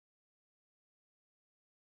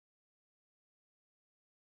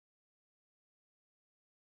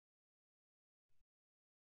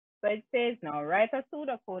So it says now, write a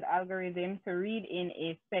pseudocode algorithm to read in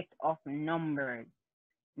a set of numbers.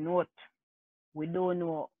 Note, we don't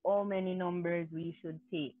know how many numbers we should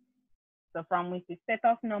take. So from which set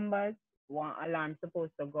of numbers, one alarm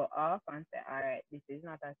supposed to go off and say, all right, this is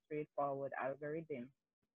not a straightforward algorithm.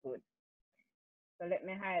 Good. So let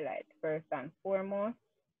me highlight first and foremost,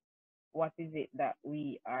 what is it that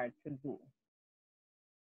we are to do?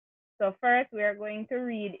 So first, we are going to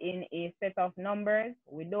read in a set of numbers.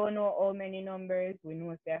 We don't know how many numbers. We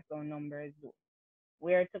know there are some numbers.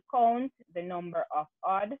 We are to count the number of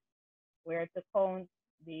odd. We are to count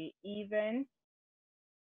the even.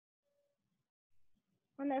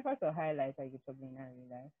 I wonder if I also highlight I get something I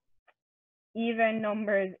realize. Even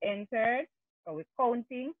numbers entered. So we're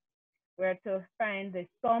counting. We're to find the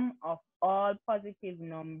sum of all positive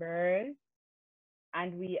numbers,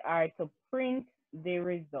 and we are to print the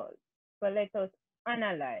result. So let us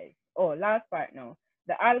analyze. Oh, last part now.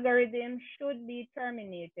 The algorithm should be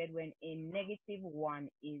terminated when a -1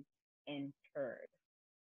 is entered.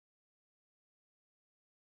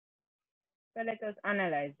 So let us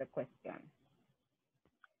analyze the question.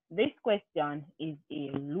 This question is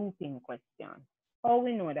a looping question. How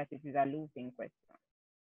we know that it is a looping question?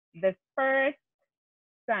 The first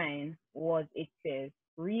sign was it says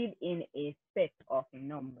read in a set of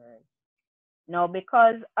numbers. Now,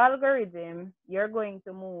 because algorithm, you're going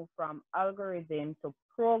to move from algorithm to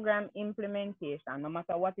program implementation. No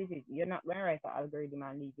matter what it is, you're not going to write an algorithm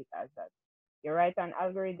and leave it as that. You write an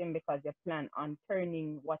algorithm because you plan on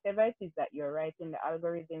turning whatever it is that you're writing the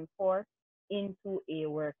algorithm for into a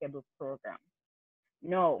workable program.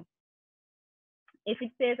 Now, if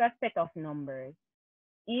it says a set of numbers,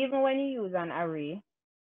 even when you use an array,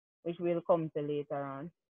 which we'll come to later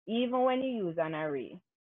on, even when you use an array,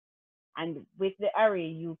 and with the array,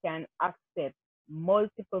 you can accept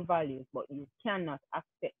multiple values, but you cannot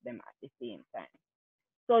accept them at the same time.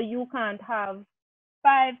 So you can't have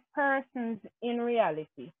 5 persons in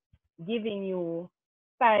reality giving you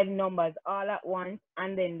 5 numbers all at once,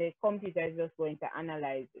 and then the computer is just going to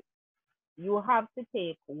analyze it. You have to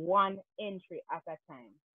take one entry at a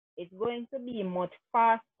time. It's going to be much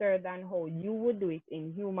faster than how you would do it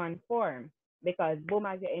in human form, because boom,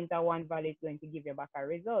 as you enter one value, it's going to give you back a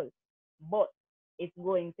result. But it's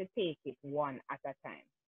going to take it one at a time.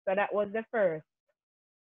 So that was the first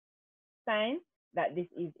sign that this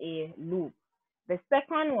is a loop. The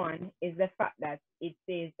second one is the fact that it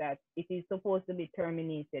says that it is supposed to be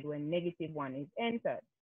terminated when -1 is entered.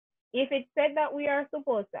 If it said that we are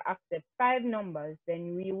supposed to accept 5 numbers,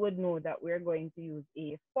 then we would know that we're going to use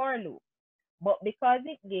a for loop. But because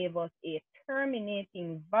it gave us a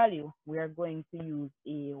terminating value, we are going to use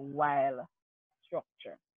a while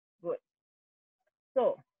structure. Good.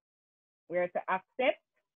 So we are to accept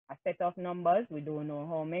a set of numbers. We don't know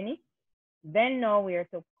how many. Then now we are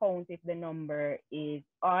to count if the number is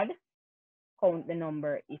odd, count the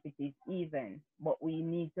number if it is even. But we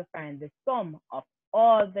need to find the sum of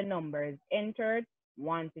all the numbers entered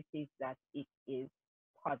once it is that it is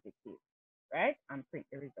positive, right? And print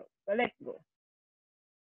the result. So let's go.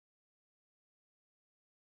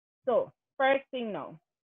 So first thing now.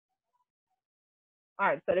 All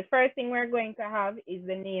right, so the first thing we're going to have is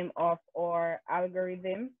the name of our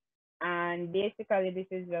algorithm. And basically, this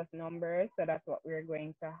is just numbers. So that's what we're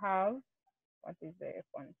going to have. What is the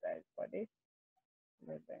font size for this?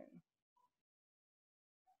 11.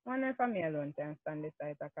 I wonder if I alone can stand this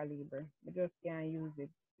size of caliber. I just can't use it.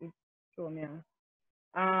 It show me.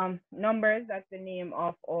 Numbers, that's the name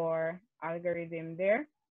of our algorithm there.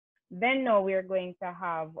 Then now we're going to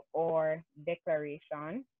have our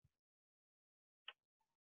declaration.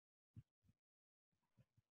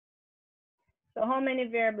 So how many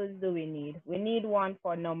variables do we need? We need one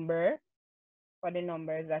for number, for the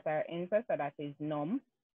numbers that are entered, so that is num.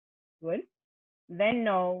 Good. Then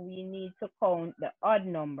now we need to count the odd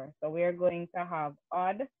number. So we're going to have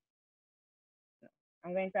odd.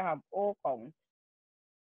 I'm going to have O count,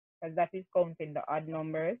 because that is counting the odd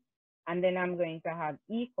numbers. And then I'm going to have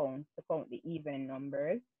E count to count the even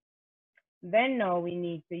numbers. Then now we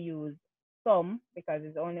need to use sum, because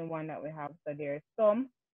it's only one that we have. So there's sum,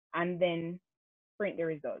 and then print the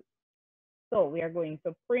result. So we are going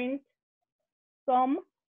to print sum,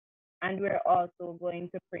 and we're also going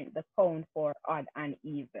to print the count for odd and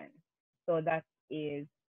even. So that is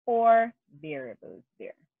 4 variables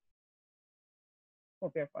there.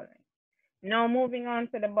 Hope you're following. Now moving on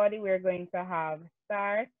to the body, we're going to have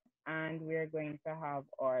start, and we're going to have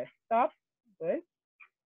our stop. Good.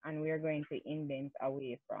 And we're going to indent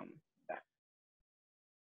away from that.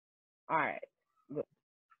 All right, good.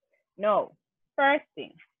 Now, first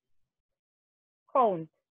thing, count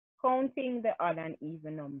counting the odd and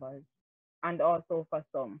even numbers, and also for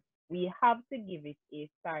some, we have to give it a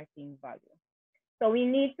starting value. So we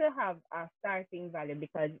need to have a starting value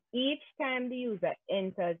because each time the user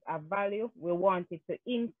enters a value, we want it to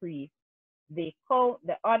increase the count,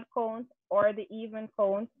 the odd count or the even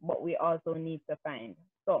count, but we also need to find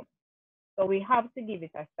some. So we have to give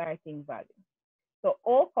it a starting value. So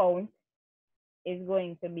O count is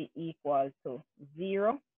going to be equal to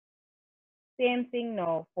 0. Same thing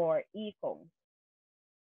now for E count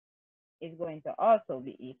is going to also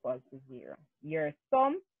be equal to 0. Your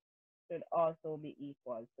sum should also be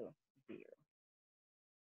equal to 0.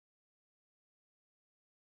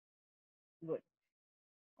 Good.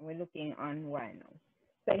 We're looking on Y now.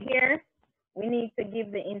 So here, we need to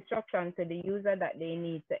give the instruction to the user that they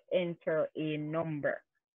need to enter a number.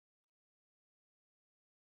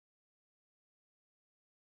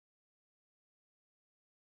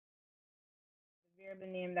 The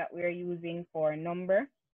variable name that we're using for number.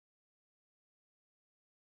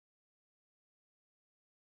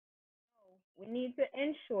 We need to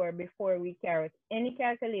ensure before we carry out any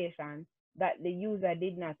calculation that the user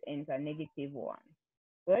did not enter -1.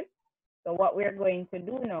 Good? So what we're going to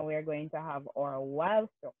do now, we're going to have our while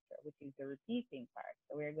structure, which is the repeating part.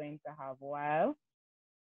 So we're going to have while,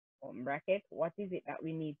 bracket, what is it that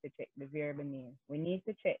we need to check the variable name? We need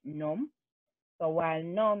to check num. So while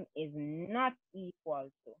num is not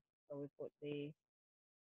equal to, so we put the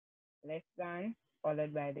less than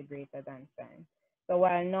followed by the greater than sign. So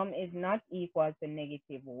while num is not equal to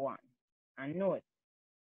 -1, and note,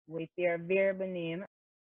 with your variable name,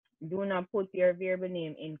 do not put your variable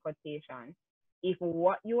name in quotation. If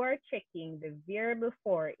what you are checking the variable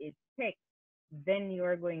for is text, then you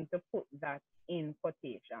are going to put that in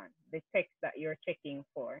quotation, the text that you're checking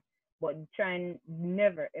for. But try and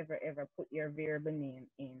never, ever, ever put your variable name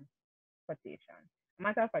in quotation.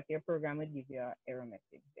 Matter of fact, your program will give you an error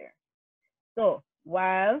message there. So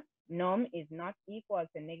while num is not equal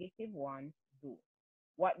to -1, do.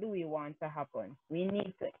 What do we want to happen? We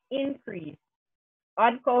need to increase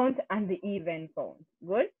odd count and the even count.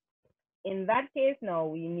 Good? In that case now,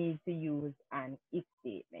 we need to use an if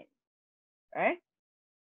statement, right?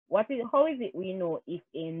 How is it we know if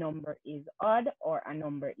a number is odd or a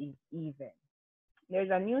number is even? There's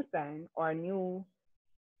a new sign or a new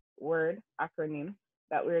word acronym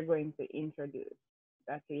that we're going to introduce.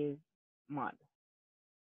 That is mod.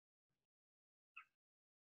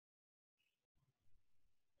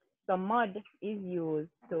 So mod is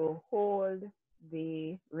used to hold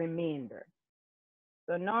the remainder.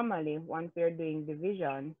 So normally, once you're doing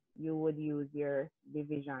division, you would use your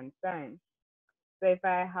division sign. So if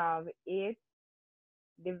I have 8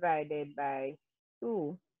 divided by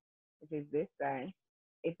 2, which is this sign,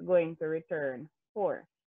 it's going to return 4.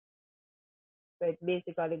 So it's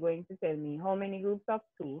basically going to tell me how many groups of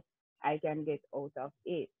 2 I can get out of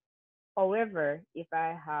 8. However, if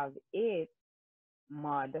I have 8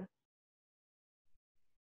 mod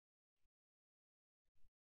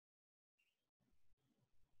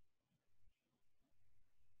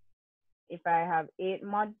if I have 8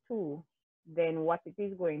 mod 2, then what it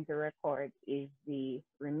is going to record is the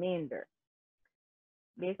remainder.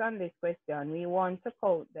 Based on this question, we want to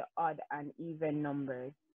count the odd and even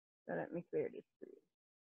numbers. So let me clear this through.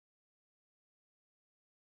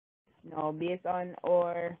 Now, based on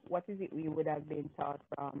what is it we would have been taught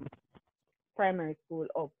from primary school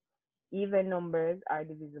up, even numbers are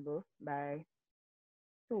divisible by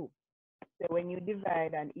 2. So when you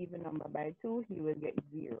divide an even number by 2, you will get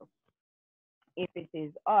 0. If it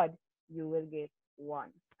is odd, you will get 1.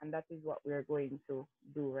 And that is what we're going to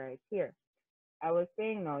do right here. I was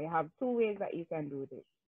saying now, you have 2 ways that you can do this.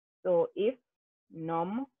 So if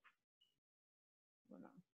num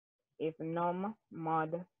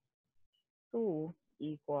mod 2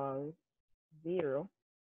 equals 0,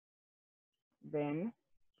 then,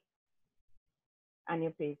 and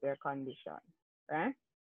you place your condition, right?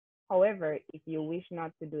 However, if you wish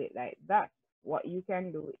not to do it like that, what you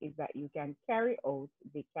can do is that you can carry out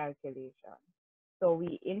the calculation. So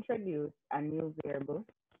we introduce a new variable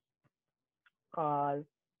called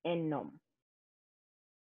nnum.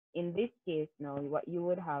 In this case now, what you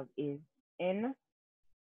would have is nnum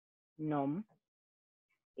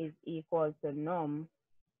is equal to num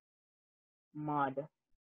mod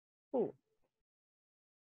 2.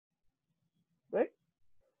 Good?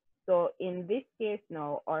 So in this case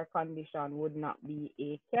now, our condition would not be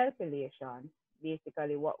a calculation.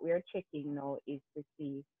 Basically, what we're checking now is to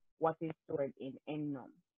see what is stored in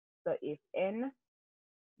nnum. So if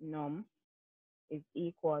nnum is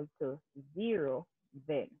equal to 0,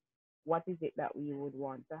 then what is it that we would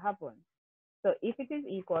want to happen? So if it is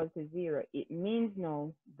equal to 0, it means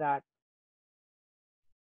now that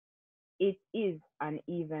it is an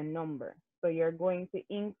even number. So you're going to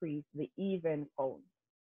increase the even count.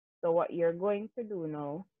 So what you're going to do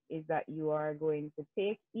now is that you are going to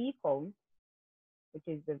take e count, which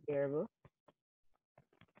is the variable,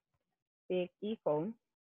 take e count,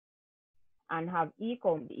 and have e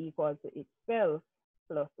count be equal to itself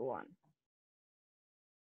plus 1.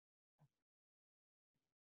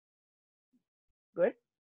 Good.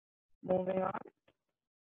 Moving on.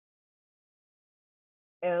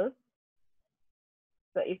 Else,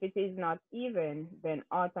 so if it is not even, then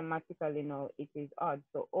automatically now it is odd.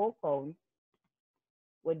 So O count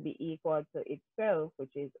would be equal to itself,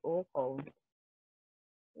 which is O count.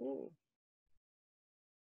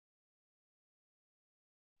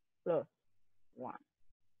 Plus 1.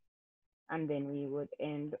 And then we would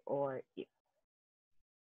end or if.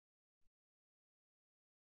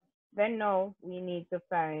 Then now we need to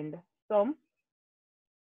find sum.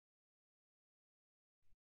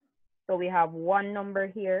 So we have one number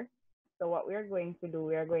here. So what we're going to do,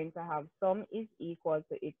 we are going to have sum is equal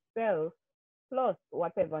to itself plus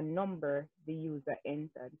whatever number the user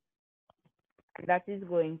entered. And that is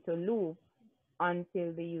going to loop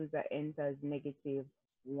until the user enters -1.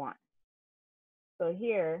 So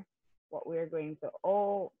here, what we're going to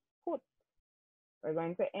put, we're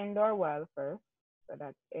going to end our while first. So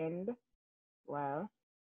that's end while.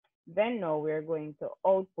 Then now we're going to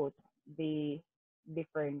output the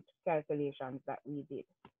different calculations that we did.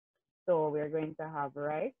 So we're going to have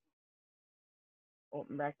right,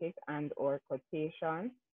 open bracket, and or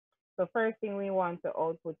quotation. So first thing we want to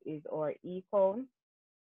output is our e count.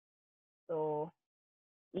 So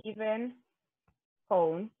even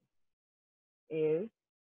count is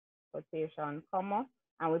quotation, comma,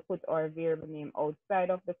 and we put our variable name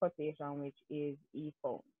outside of the quotation, which is e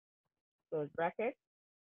count. Close bracket.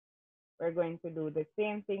 We're going to do the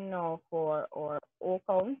same thing now for our O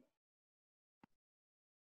count.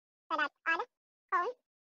 So that's odd count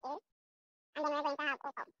is, and then we're going to have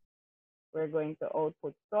O count. We're going to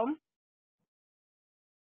output sum.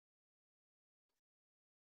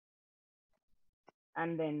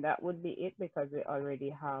 And then that would be it because we already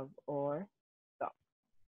have our sum.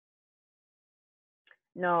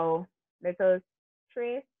 Now, let us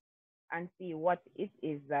trace and see what it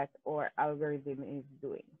is that our algorithm is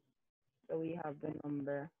doing. So we have the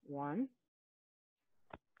number 1.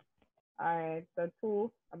 All right, so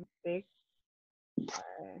 2, a mistake. All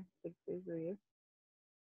right, 6 is real.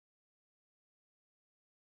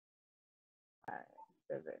 All right,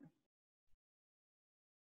 7.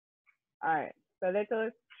 All right, so let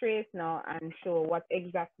us trace now and show what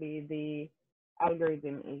exactly the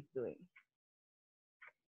algorithm is doing.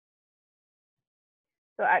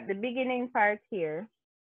 So at the beginning part here,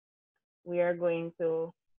 we're going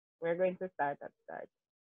to start at start.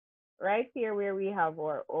 Right here where we have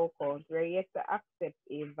our O count, we're yet to accept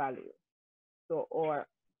a value. So our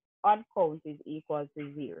odd count is equal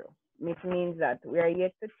to 0, which means that we are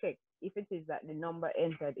yet to check if it is that the number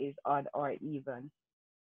entered is odd or even.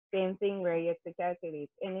 Same thing, we're yet to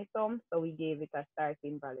calculate any sum, so we gave it a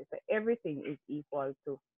starting value. So everything is equal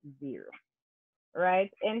to 0.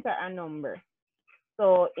 Right? Enter a number.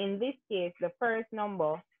 So in this case, the first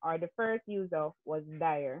number or the first user was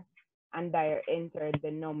Dyer, and Dyer entered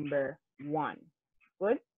the number 1.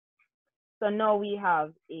 Good? So now we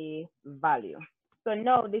have a value. So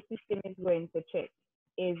now the system is going to check.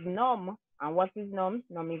 Is num, and what is num?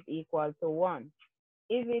 Num is equal to 1.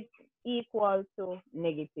 Is it equal to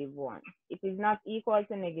 -1? It is not equal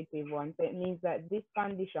to -1, so it means that this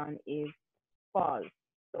condition is false.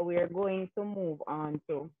 So we are going to move on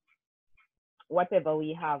to whatever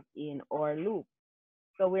we have in our loop.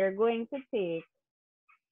 So we're going to take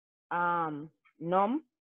num,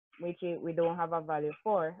 which we don't have a value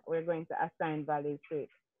for. We're going to assign values to it.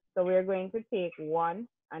 So we're going to take 1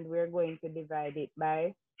 and we're going to divide it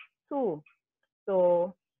by 2.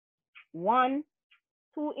 So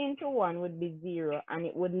 2 into 1 would be 0, and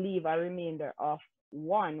it would leave a remainder of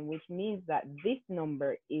 1, which means that this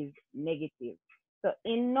number is negative. So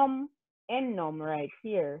in num right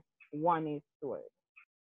here, 1 is stored.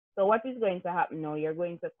 So what is going to happen now? You're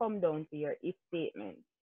going to come down to your if statement.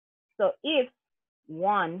 So if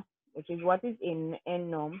 1, which is what is in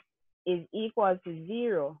num, is equal to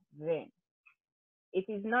 0, then it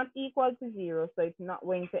is not equal to 0, so it's not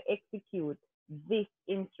going to execute this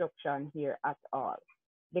instruction here at all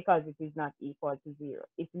because it is not equal to 0.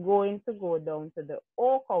 It's going to go down to the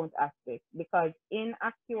O count aspect because in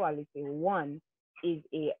actuality, 1 is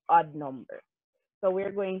a odd number. So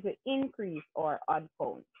we're going to increase our odd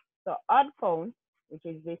count. So odd count, which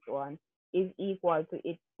is this one, is equal to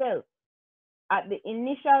itself. At the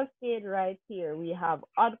initial stage right here, we have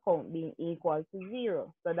odd count being equal to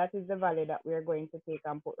 0. So that is the value that we're going to take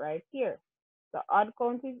and put right here. The odd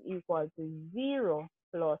count is equal to 0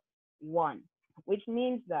 plus 1, which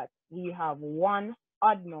means that we have one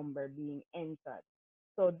odd number being entered.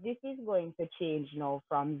 So this is going to change now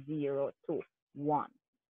from 0 to 1.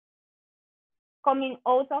 Coming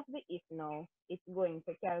out of the if now, it's going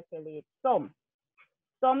to calculate sum.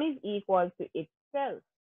 Sum is equal to itself.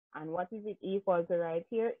 And what is it equal to right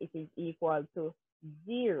here? It is equal to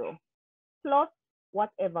 0 plus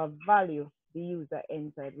whatever value the user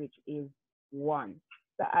entered, which is 1.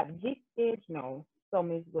 So at this stage now,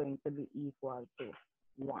 sum is going to be equal to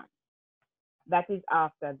 1. That is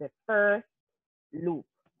after the first loop.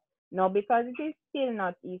 Now, because it is still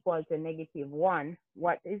not equal to -1,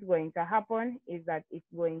 what is going to happen is that it's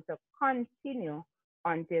going to continue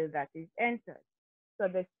until that is entered. So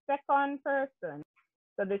the second person,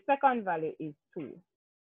 so the second value is 2.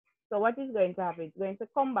 So what is going to happen? It's going to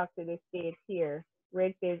come back to the state here where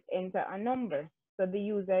it says enter a number. So the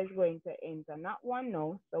user is going to enter not 1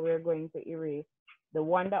 now, so we're going to erase the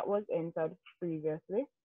 1 that was entered previously,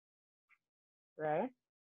 right?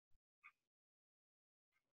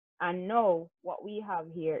 And now what we have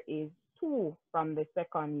here is 2 from the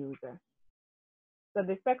second user. So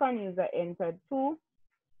the second user entered 2.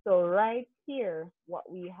 So right here,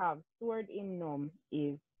 what we have stored in num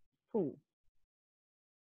is 2.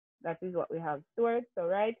 That is what we have stored. So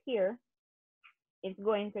right here, it's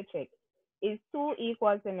going to check. Is 2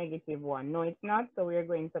 equal to -1? No, it's not. So we're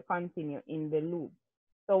going to continue in the loop.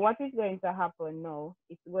 So what is going to happen now?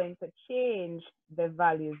 It's going to change the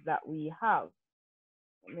values that we have.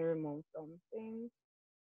 Let me remove something.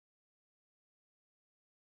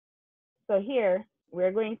 So here,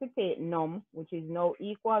 we're going to take num, which is now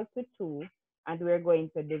equal to 2, and we're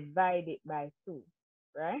going to divide it by 2,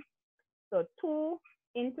 right? So 2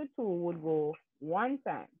 into 2 would go 1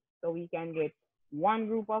 time. So we can get one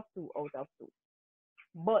group of 2 out of 2.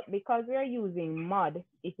 But because we are using mod,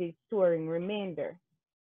 it is storing remainder.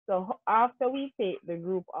 So after we take the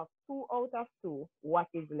group of 2 out of 2, what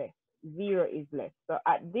is left? 0 is left. So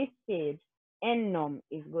at this stage, nnum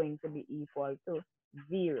is going to be equal to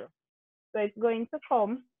 0. So it's going to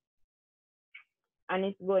come and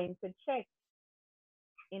it's going to check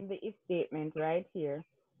in the if statement right here,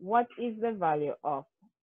 what is the value of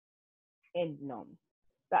endnum?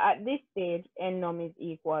 So at this stage, nnum is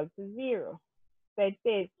equal to 0. So it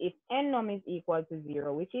says if nnum is equal to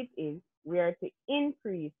 0, which it is, we are to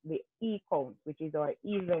increase the e count, which is our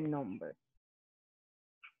even number.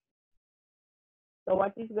 So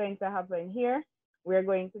what is going to happen here? We're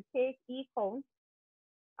going to take e count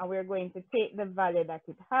and we're going to take the value that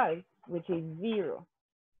it has, which is 0.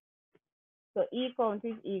 So e count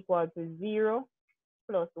is equal to 0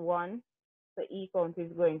 plus 1. So e count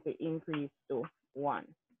is going to increase to 1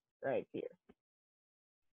 right here.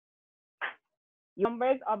 Your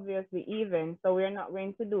number is obviously even, so we're not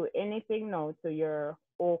going to do anything now to your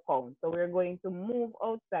O count. So we're going to move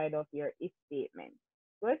outside of your if statement.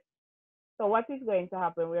 Good? So what is going to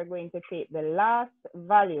happen? We're going to take the last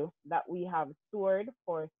value that we have stored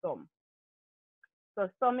for sum. So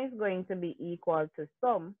sum is going to be equal to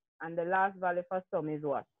sum, and the last value for sum is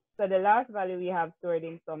what? So the last value we have stored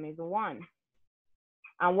in sum is 1.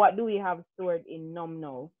 And what do we have stored in num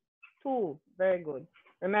now? 2. Very good.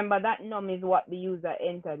 Remember that num is what the user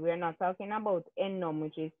entered. We're not talking about nnum,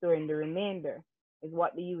 which is storing the remainder, is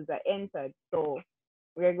what the user entered. So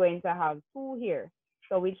we're going to have 2 here.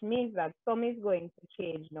 So which means that sum is going to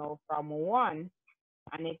change now from 1,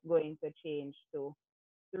 and it's going to change to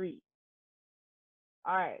 3.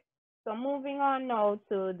 All right. So moving on now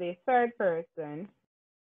to the third person.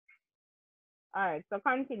 All right. So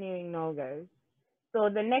continuing now, guys. So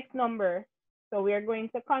the next number, so we are going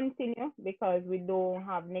to continue because we don't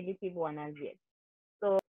have -1 as yet.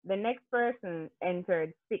 So the next person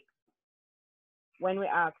entered 6 when we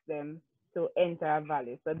asked them to enter a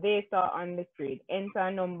value. So they saw on the screen, enter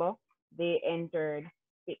a number, they entered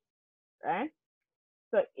 6, right?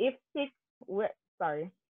 So if 6,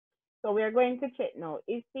 so we're going to check now,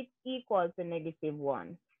 is 6 equal to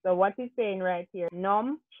 -1? So what it's saying right here,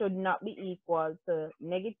 num should not be equal to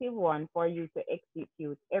 -1 for you to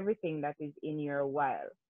execute everything that is in your while.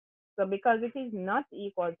 So because it is not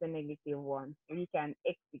equal to -1, we can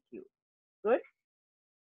execute. Good?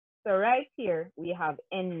 So right here, we have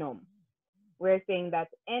nnum. We're saying that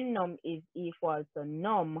nnum is equal to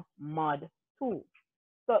num mod 2.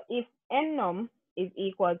 So if nnum is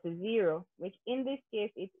equal to 0, which in this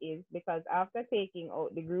case it is, because after taking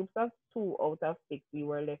out the groups of 2 out of 6, we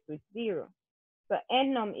were left with 0. So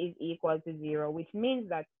n-num is equal to 0, which means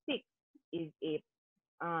that 6 is a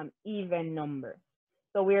even number.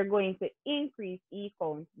 So we're going to increase e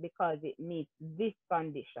count because it meets this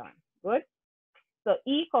condition. Good? So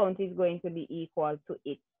e count is going to be equal to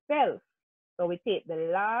itself. So we take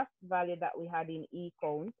the last value that we had in e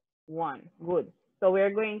count, 1. Good. So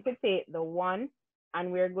we're going to take the 1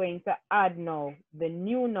 and we're going to add now the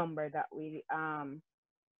new number that we,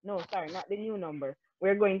 no, sorry, not the new number.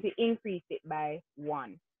 We're going to increase it by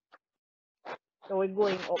 1. So we're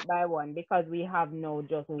going up by 1 because we have now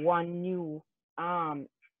just one new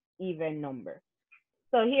even number.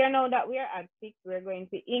 So here now that we're at 6, we're going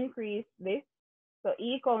to increase this. So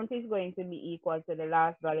e count is going to be equal to the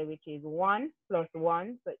last value, which is 1 plus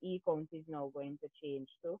 1. So e count is now going to change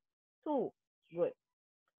to 2. Good.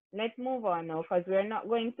 Let's move on now because we're not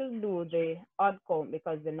going to do the odd count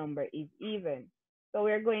because the number is even. So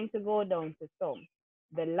we're going to go down to sum.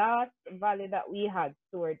 The last value that we had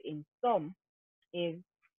stored in sum is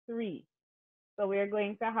 3. So we're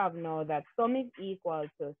going to have now that sum is equal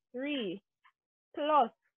to 3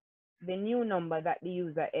 plus the new number that the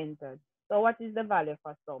user entered. So what is the value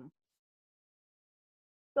for sum?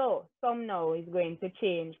 So sum now is going to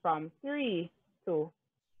change from 3 to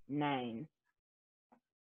 9.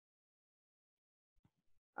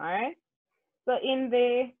 All right. So in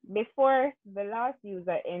the, before the last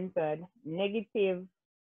user entered -1,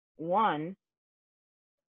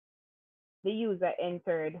 the user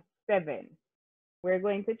entered 7. We're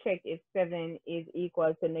going to check if 7 is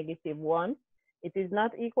equal to -1. It is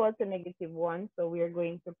not equal to -1, so we're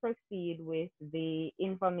going to proceed with the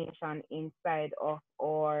information inside of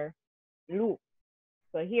our loop.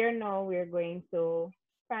 So here now we're going to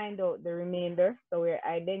find out the remainder. So we're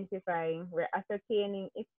identifying, we're ascertaining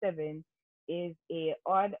if 7 is a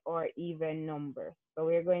odd or even number. So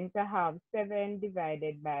we're going to have 7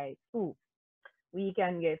 divided by 2. We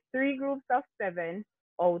can get 3 groups of 7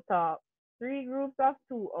 out of 3 groups of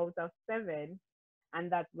 2 out of 7,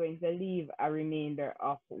 and that's going to leave a remainder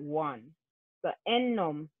of 1. So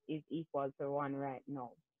n-num is equal to 1 right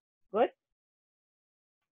now. Good?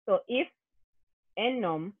 So if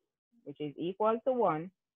n-num, which is equal to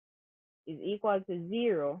 1, is equal to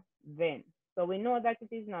 0, then, so we know that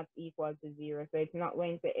it is not equal to 0, so it's not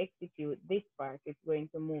going to execute this part. It's going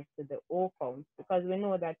to move to the O count because we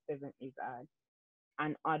know that 7 is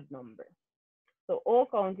an odd number. So O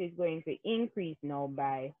count is going to increase now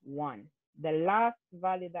by 1. The last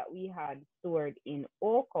value that we had stored in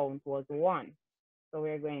O count was 1. So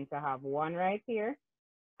we're going to have 1 right here,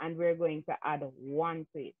 and we're going to add 1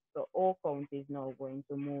 to it. So O count is now going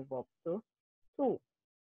to move up to 2.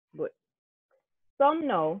 Good. Sum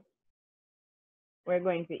now, we're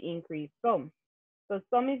going to increase sum. So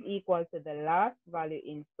sum is equal to the last value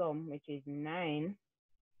in sum, which is 9.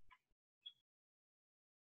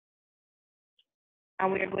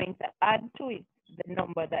 And we're going to add to it the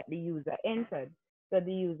number that the user entered. So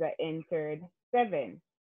the user entered 7.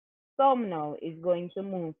 Sum now is going to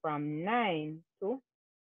move from 9 to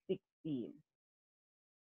 16.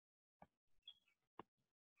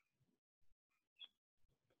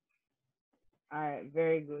 All right,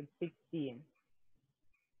 very good, 16.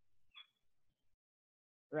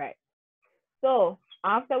 Right. So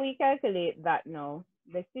after we calculate that now,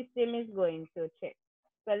 the system is going to check.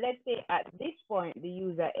 So let's say at this point, the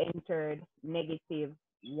user entered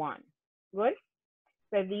 -1. Good?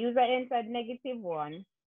 So if the user entered -1,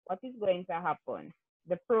 what is going to happen?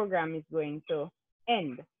 The program is going to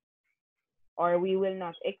end, or we will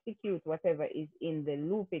not execute whatever is in the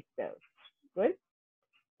loop itself. Good?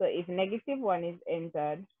 So if -1 is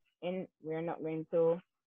entered, and we're not going to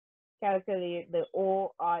calculate the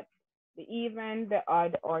O odd, the even, the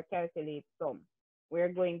odd, or calculate sum.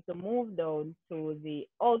 We're going to move down to the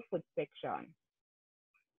output section.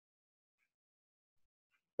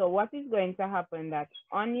 So what is going to happen that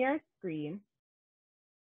on your screen,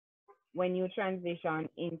 when you transition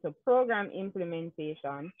into program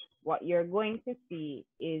implementation, what you're going to see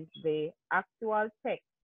is the actual text.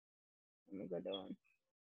 Let me go down.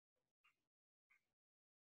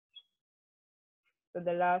 So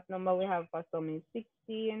the last number we have for sum is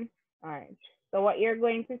 16. All right. So what you're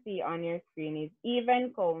going to see on your screen is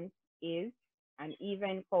even count is, and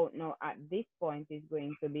even count now at this point is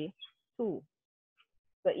going to be 2.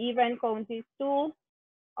 So even count is 2,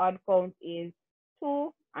 odd count is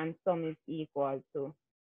 2, and sum is equal to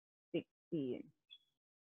 16.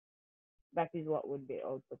 That is what would be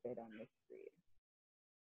outputted on the screen.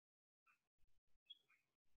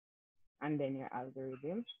 And then your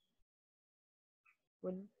algorithm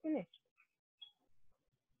would be finished.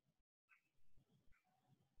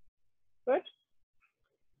 Good.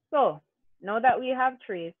 So Now that we have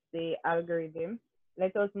traced the algorithm,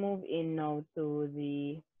 let us move in now to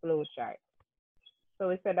the flow chart. So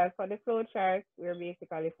we said that for the flow chart, we're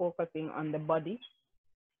basically focusing on the body.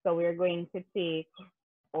 So we're going to take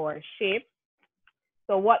our shape.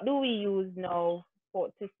 So what do we use now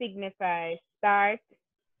to signify start,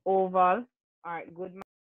 oval? All right, good.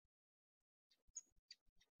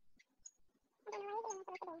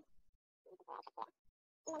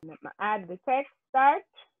 Add the text start.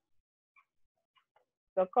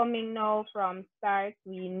 So coming now from start,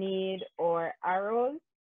 we need our arrows.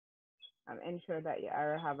 Ensure that your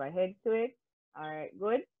arrow have a head to it. All right,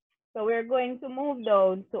 good. So we're going to move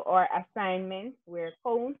down to our assignment where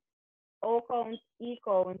count, O count, E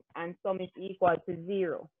count, and sum is equal to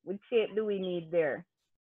 0. Which shape do we need there?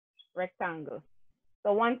 Rectangle.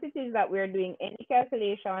 So once it is that we're doing any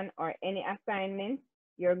calculation or any assignment,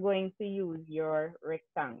 you're going to use your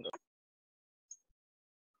rectangle.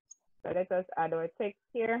 So let us add our text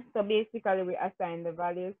here. So basically we assign the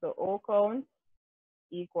values. So O count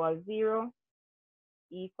equals 0,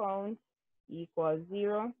 E count equals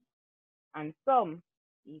 0, and sum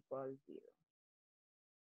equals 0.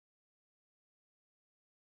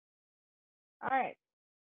 All right.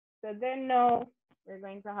 So then now we're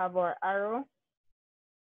going to have our arrow.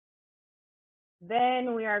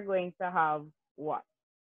 Then we are going to have what?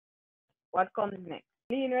 What comes next?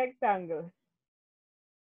 Clean rectangle.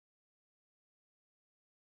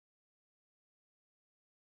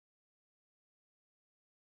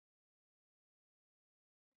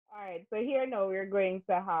 All right, so here now we're going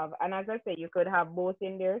to have, and as I say, you could have both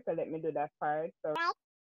in there, so let me do that part. So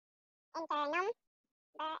enter number,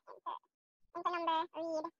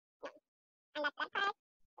 read, and that's that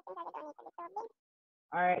part.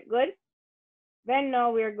 All right, good. Then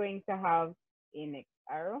now we're going to have a next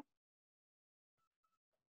arrow.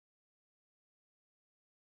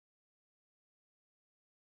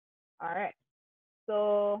 All right,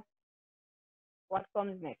 so what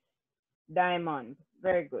comes next? Diamond.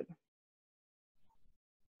 Very good.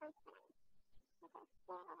 So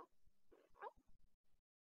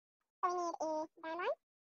we need a diamond.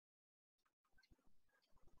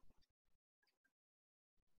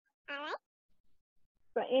 All right.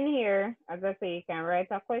 So in here, as I say, you can write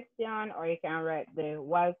a question or you can write the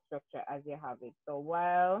while structure as you have it. So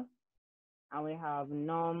while, and we have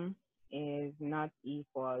num is not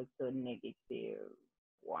equal to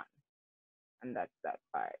 -1. And that's that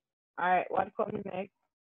part. All right, what comes next?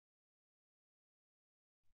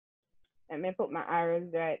 Let me put my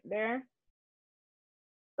arrows right there.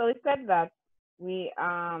 So we said that we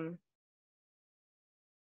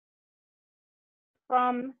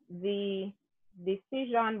from the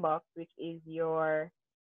decision box, which is your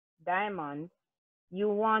diamond, you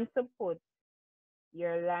want to put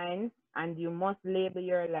your lines, and you must label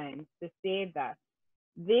your lines to say that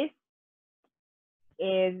this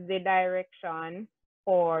is the direction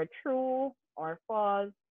for true or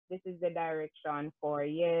false. This is the direction for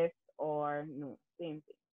yes or no. Same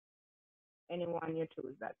thing. Anyone you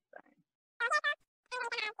choose, that's fine.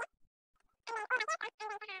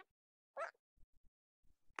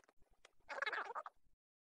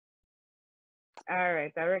 All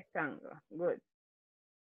right, a rectangle. Good.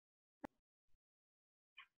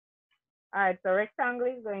 All right, so rectangle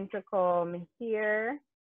is going to come here.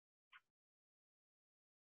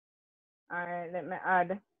 All right, let me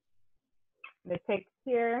add the text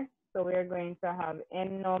here. So we're going to have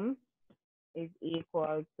nnum is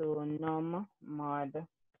equal to num mod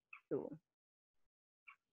 2.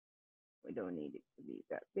 We don't need it to be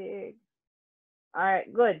that big. All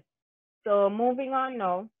right, good. So moving on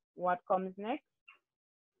now, what comes next?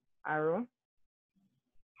 Arrow.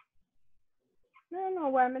 No,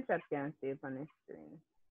 why my chat can't save on the screen.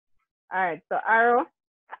 All right, so arrow.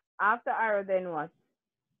 After arrow, then what?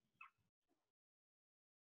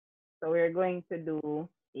 So we're going to do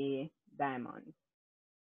a diamond.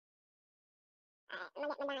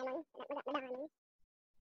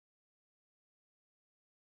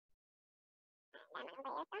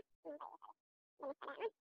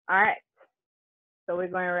 All right. So we're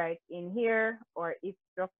going to write in here or if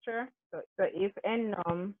structure. So if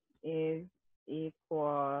nnum is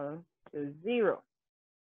equal to 0.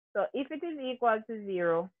 So if it is equal to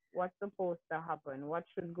 0, what's supposed to happen? What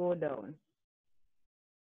should go down?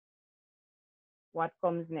 What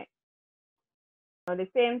comes next? Now the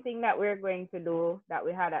same thing that we're going to do that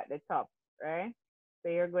we had at the top, right? So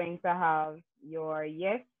you're going to have your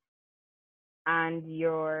yes and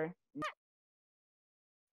your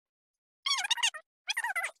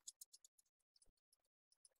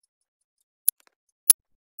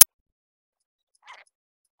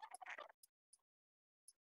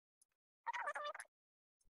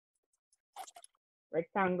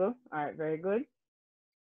Rectangle. All right, very good.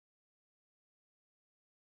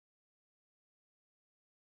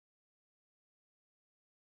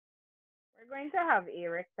 We're going to have a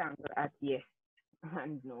rectangle at yes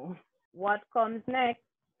and no. What comes next?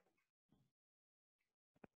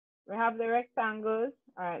 We have the rectangles.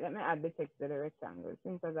 All right, let me add the text to the rectangles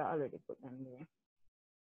since I already put them there.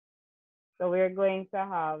 So we're going to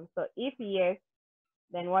have, so if yes,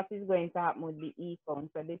 then what is going to happen would be E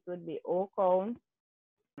count. So this would be O count.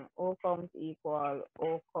 O count equal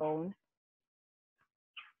O count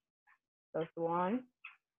plus 1.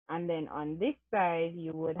 And then on this side,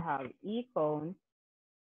 you would have E count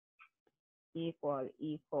equal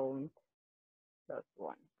E count plus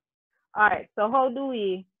 1. All right, so how do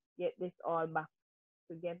we get this all back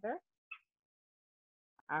together?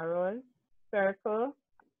 Arrows, circle.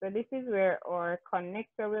 So this is where our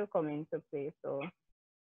connector will come into play. So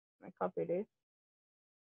I copy this.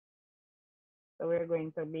 So we're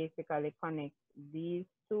going to basically connect these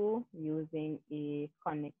two using a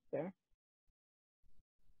connector.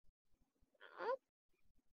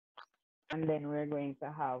 And then we're going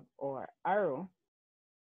to have our arrow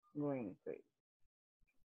going to it.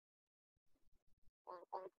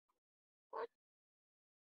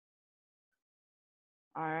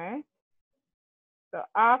 All right. So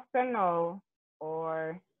after now,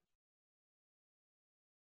 our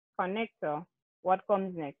connector, what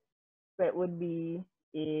comes next? So it would be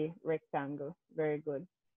a rectangle. Very good.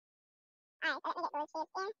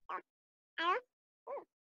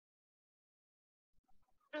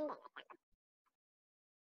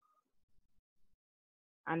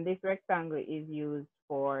 And this rectangle is used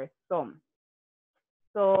for sum.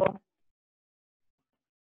 So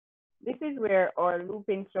this is where our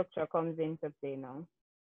looping structure comes into play now.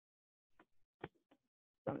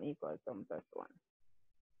 Sum equals sum plus 1.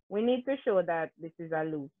 We need to show that this is a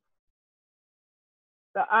loop.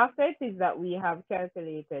 So after it is that we have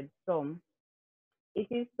calculated sum, it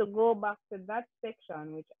is to go back to that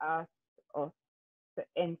section which asks us to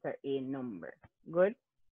enter a number. Good?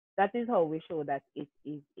 That is how we show that it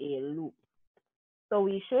is a loop. So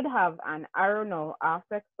we should have an arrow now.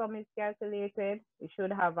 After sum is calculated, we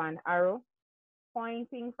should have an arrow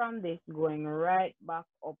pointing from this going right back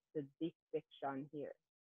up to this section here.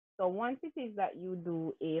 So once it is that you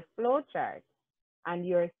do a flow chart and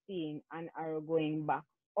you're seeing an arrow going back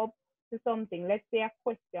up to something, let's say a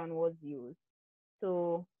question was used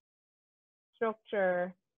to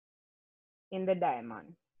structure in the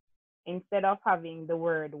diamond. Instead of having the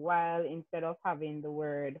word while, instead of having the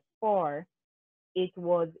word for, it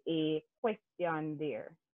was a question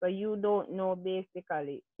there. So you don't know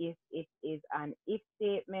basically if it is an if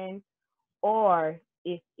statement or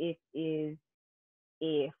if it is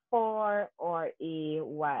a for or a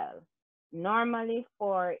while. Normally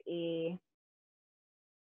for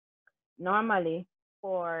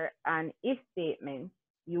an if statement,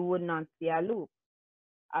 you would not see a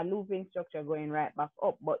looping structure going right back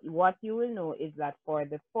up. But what you will know is that for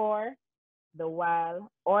the for, the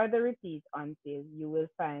while, or the repeat until, you will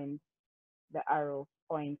find the arrow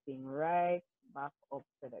pointing right back up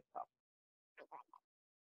to the top.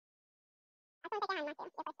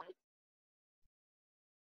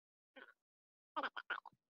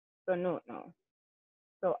 So note now.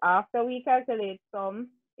 So after we calculate sum,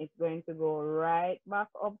 it's going to go right back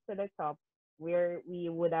up to the top where we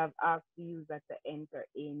would have asked the user to enter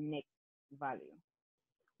a next value.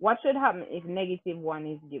 What should happen if -1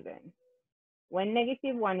 is given? When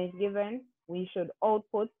 -1 is given, we should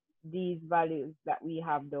output these values that we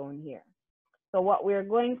have down here. So what we're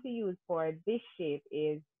going to use for this shape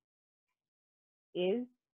is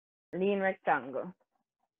lean rectangle.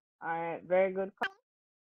 All right, very good.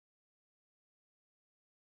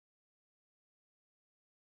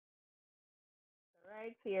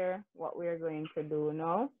 Right here, what we're going to do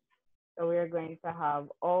now, so we're going to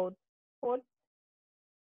have output,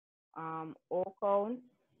 O count,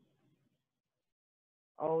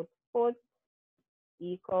 output,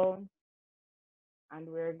 E count, and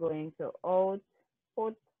we're going to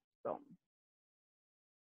output sum.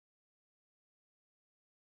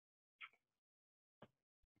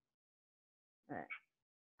 All right.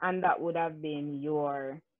 And that would have been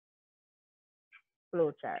your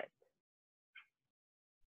flow chart.